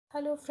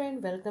Hello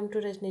friend, welcome to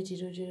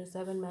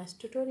Rajni007 Maths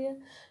tutorial.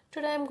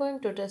 Today I am going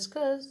to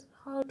discuss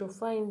how to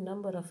find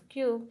number of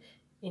cube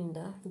in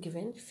the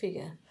given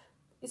figure.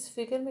 इस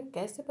figure में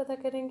कैसे पता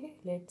करेंगे?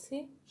 Let's see.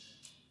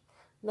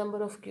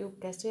 Number of cube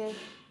कैसे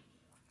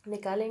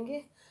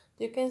निकालेंगे?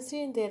 You can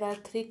see there are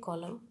three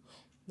columns.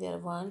 There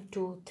are 1,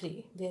 2,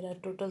 3. There are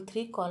total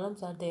three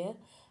columns are there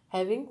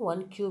having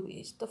one cube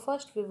each. The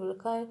first we will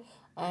count,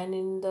 and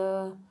in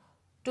the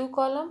two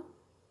column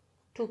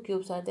two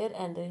cubes are there,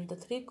 and in the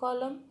three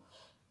column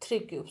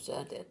three cubes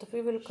are there. So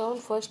we will count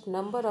first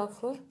number of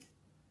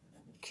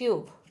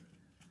cube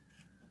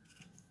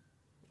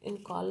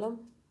in column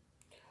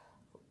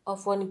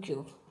of one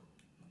cube.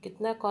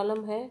 कितना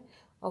column है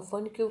of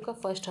one cube का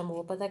first हम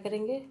वो पता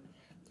करेंगे.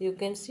 तो you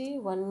can see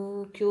one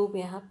cube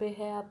यहाँ पे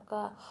है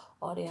आपका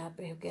और यहाँ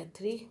पे हो गया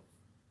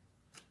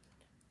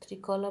थ्री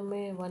कॉलम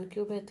में वन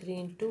क्यूब है 3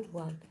 into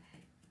 1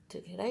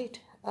 3 राइट.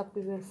 अब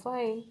we will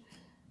find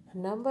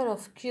number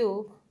of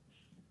cube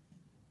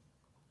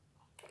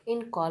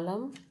in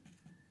column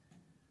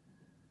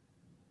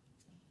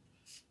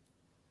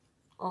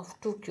of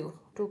two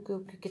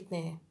cube के कितने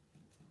हैं.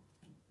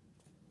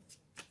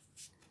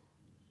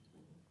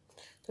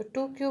 तो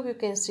two cube you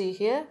can see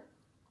here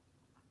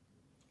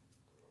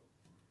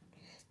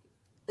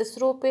इस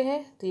रो पे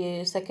है. तो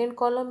ये सेकेंड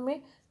कॉलम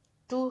में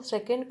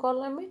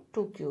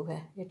टू क्यूब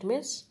है. It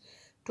means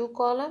two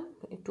column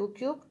two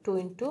cube 2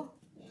 into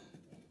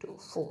 2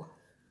 4.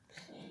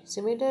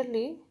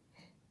 Similarly,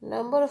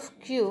 number of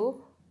cube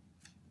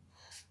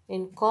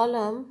in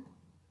column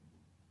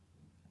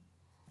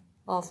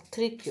of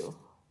three cube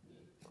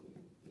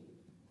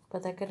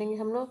पता करेंगे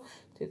हम लोग.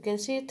 तो you can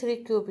see three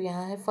cube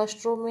यहाँ है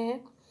फर्स्ट रो में है.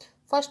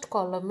 फर्स्ट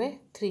कॉलम में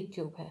थ्री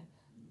क्यूब है.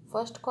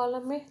 फर्स्ट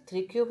कॉलम में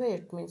थ्री क्यूब है.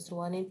 It means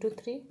 1 into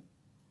 3.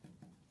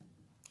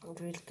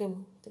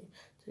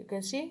 You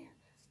can see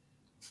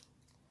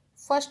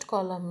first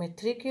column में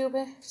थ्री क्यूब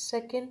है,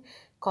 सेकेंड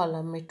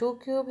कॉलम में टू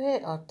क्यूब है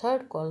और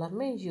थर्ड कॉलम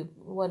में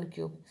वन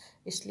क्यूब.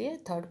 इसलिए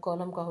थर्ड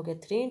कॉलम का हो गया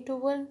 3 into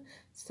 1,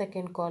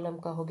 सेकेंड कॉलम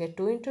का हो गया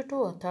 2 into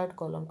 2 और थर्ड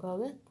कॉलम का हो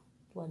गया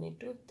 1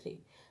 into 3.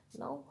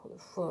 Now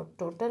for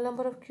total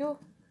number of cube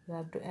you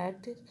have to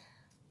add this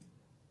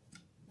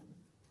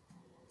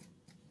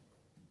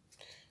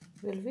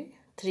will be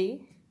 3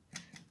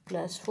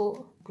 plus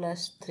 4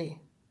 plus 3.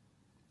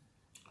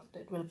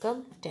 That will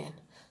come 10.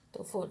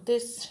 So for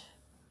this,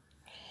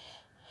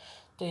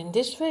 so in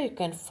this way you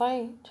can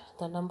find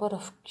the number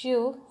of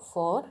cube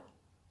for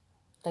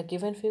the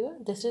given figure.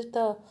 This is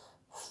the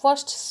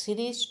first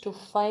series to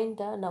find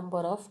the number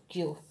of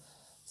cube.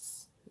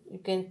 You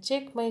can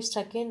check my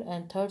second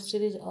and third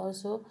series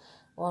also,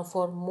 or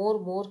for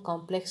more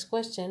complex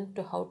question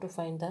to how to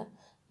find the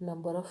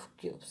number of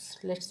cubes.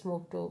 Let's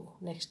move to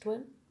next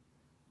one.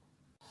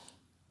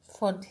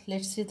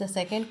 Let's see the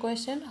second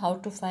question, how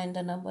to find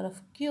the number of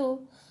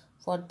cube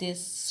for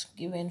this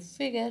given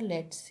figure.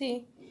 Let's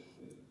see.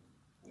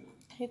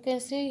 You can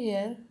see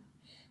here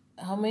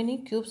how many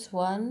cubes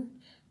 1,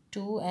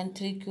 2 and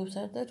 3 cubes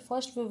are there.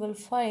 First we will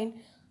find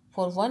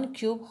for one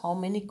cube how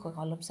many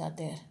columns are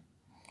there.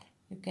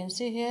 You can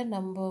see here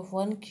number of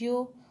one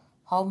cube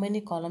how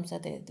many columns are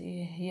there.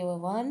 Here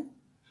 1,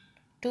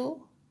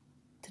 2,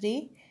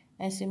 3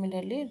 and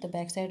similarly the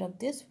back side of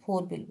this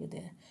 4 will be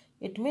there.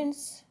 It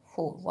means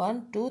 4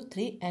 1 2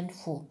 3 and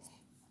 4.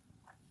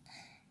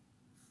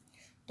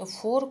 The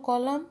 4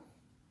 column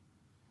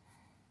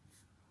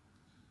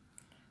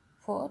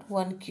for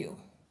one cube.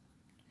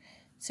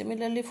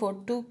 Similarly for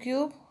 2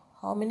 cube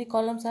how many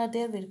columns are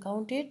there, we'll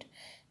count it.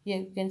 Here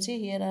you can see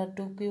here are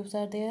 2 cubes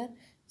are there.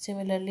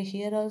 Similarly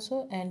here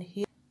also, and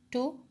here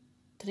 2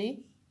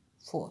 3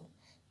 4.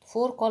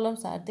 4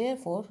 columns are there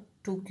for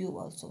 2 cube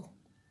also.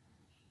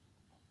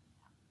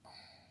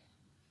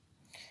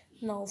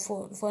 Now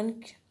for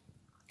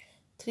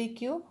 3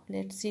 cube,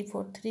 let's see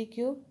for 3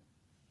 cube.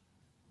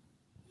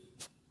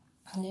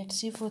 Let's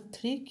see for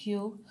 3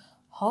 cube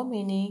how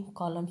many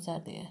columns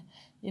are there.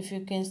 If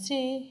you can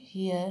see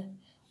here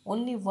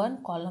only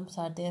one columns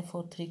are there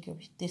for 3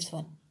 cube. This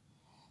one.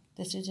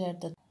 This is at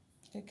the,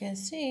 you can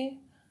see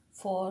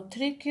for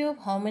 3 cube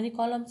how many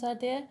columns are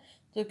there.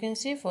 So you can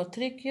see for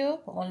 3 cube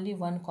only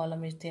one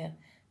column is there.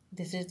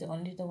 This is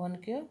only the one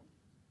cube.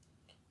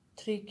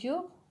 3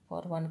 cube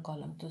for one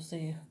column. So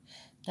see,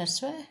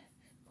 that's why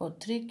for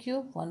 3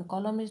 cube one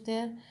column is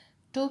there,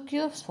 2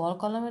 cubes 4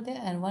 columns are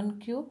there, and 1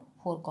 cube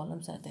 4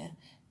 columns are there.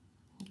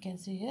 You can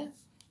see here.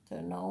 So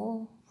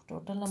now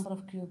total number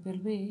of cube will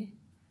be,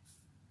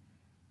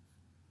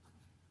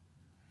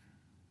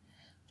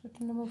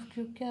 total number of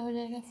cube क्या हो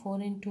जाएगा,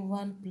 4 into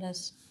 1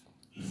 plus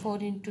 4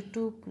 into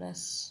 2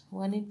 plus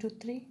 1 into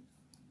 3,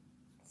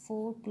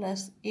 4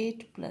 plus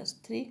 8 plus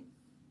 3,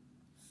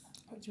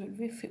 which will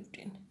be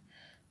 15.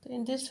 So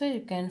in this way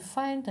you can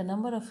find the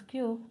number of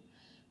cube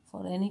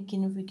for any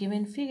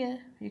given figure.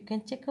 You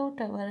can check out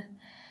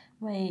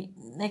my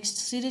next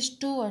series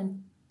 2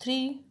 and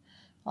 3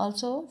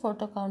 also for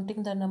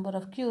counting the number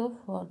of cube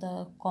for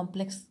the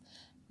complex,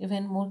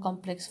 even more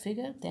complex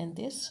figure than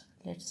this.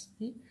 Let's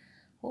see.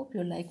 Hope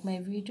you like my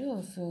video.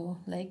 If you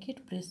like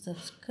it, please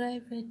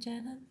subscribe my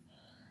channel.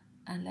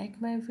 and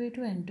like my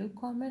video and do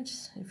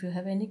comments if you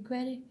have any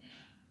query,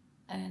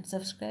 and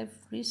subscribe,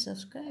 please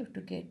subscribe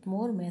to get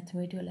more math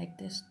video like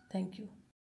this. Thank you.